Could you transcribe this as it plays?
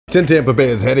10 Tampa Bay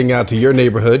is heading out to your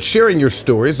neighborhood, sharing your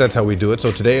stories. That's how we do it.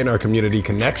 So today in our Community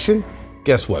Connection,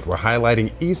 guess what? We're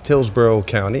highlighting East Hillsborough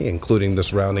County, including the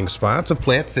surrounding spots of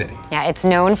Plant City. Yeah, it's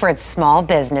known for its small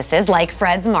businesses like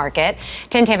Fred's Market.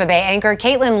 10 Tampa Bay anchor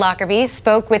Caitlin Lockerbie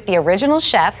spoke with the original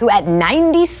chef, who at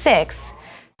 96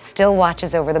 still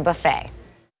watches over the buffet.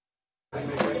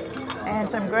 And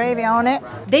some gravy on it.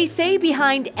 They say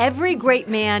behind every great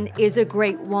man is a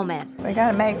great woman. We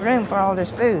gotta make room for all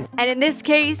this food. And in this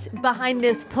case, behind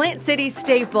this Plant City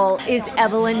staple is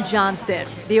Evelyn Johnson,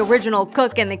 the original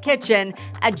cook in the kitchen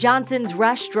at Johnson's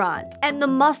restaurant, and the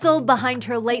muscle behind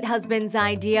her late husband's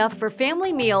idea for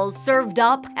family meals served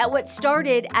up at what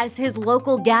started as his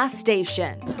local gas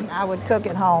station. I would cook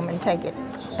at home and take it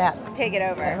out. Take it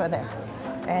over. Over there.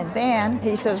 And then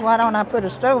he says, why don't I put a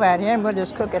stove out here and we'll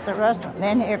just cook at the restaurant.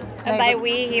 Then here. And by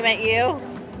we, he meant you?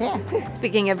 Yeah.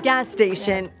 Speaking of gas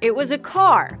station, it was a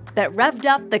car that revved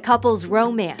up the couple's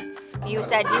romance. You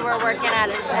said you were working at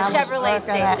a Chevrolet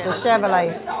station. At the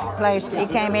Chevrolet place. He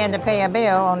came in to pay a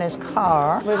bill on his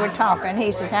car. We were talking.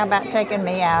 He says, how about taking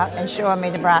me out and showing me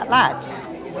the bright lights?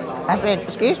 I said,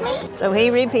 excuse me? So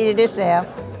he repeated himself.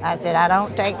 I said, I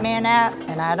don't take men out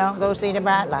and I don't go see the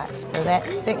bright lights. So that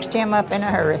fixed him up in a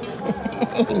hurry.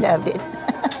 He loved it.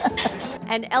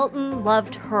 And Elton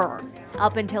loved her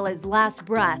up until his last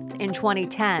breath in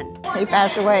 2010. He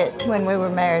passed away when we were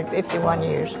married 51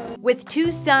 years. With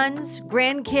 2 sons,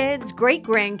 grandkids,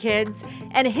 great-grandkids,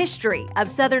 and a history of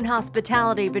Southern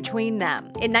hospitality between them.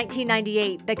 In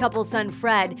 1998, the couple's son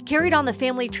Fred carried on the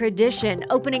family tradition,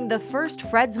 opening the first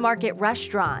Fred's Market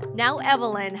restaurant. Now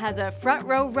Evelyn has a front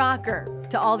row rocker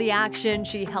to all the action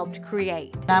she helped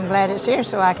create. I'm glad it's here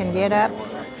so I can get up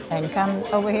and come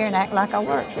over here and act like I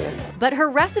work here. But her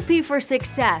recipe for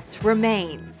success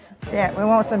remains. Yeah, we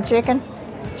want some chicken.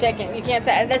 Chicken. You can't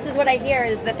say. This is what I hear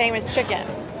is the famous chicken.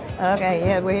 Okay,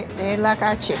 yeah, they like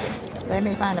our chicken. Let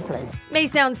me find a place. May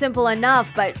sound simple enough,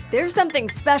 but there's something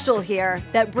special here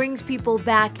that brings people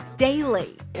back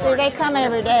daily. See, they come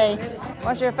every day.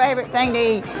 What's your favorite thing to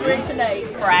eat? Tonight,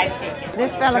 fried chicken.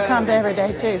 This fella comes every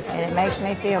day too, and it makes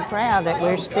me feel proud that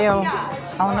we're still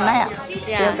on the map.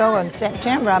 Still going.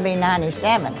 September, I'll be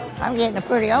 97. I'm getting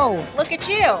pretty old. Look at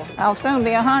you. I'll soon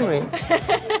be 100.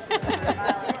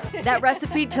 That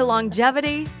recipe to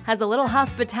longevity has a little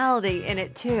hospitality in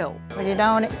it too. But you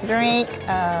don't drink,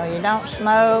 you don't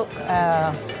smoke,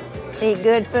 eat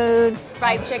good food.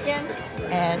 Fried chicken?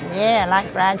 And yeah, I like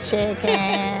fried chicken.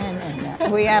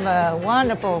 And we have a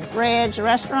wonderful Fred's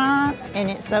restaurant, and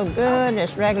it's so good.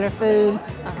 It's regular food.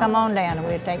 Come on down and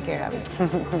we'll take care of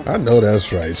it. I know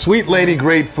that's right. Sweet lady,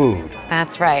 great food.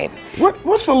 That's right.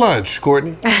 What's for lunch,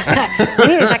 Courtney? We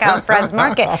need to check out Fred's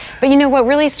Market. But you know what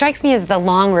really strikes me is the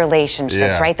long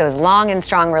relationships, right? Those long and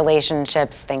strong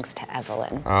relationships, thanks to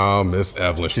Evelyn. Oh, Miss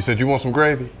Evelyn. She said, you want some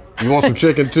gravy? You want some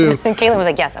chicken too? And Caitlin was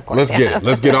like, yes, of course. Let's get it.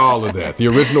 Let's get all of that. The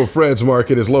original Fred's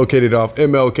Market is located off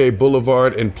MLK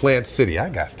Boulevard in Plant City. I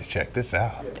got to check this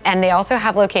out. And they also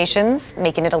have locations,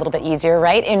 making it a little bit easier,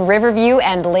 right? In Riverview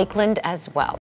and Lakeland as well.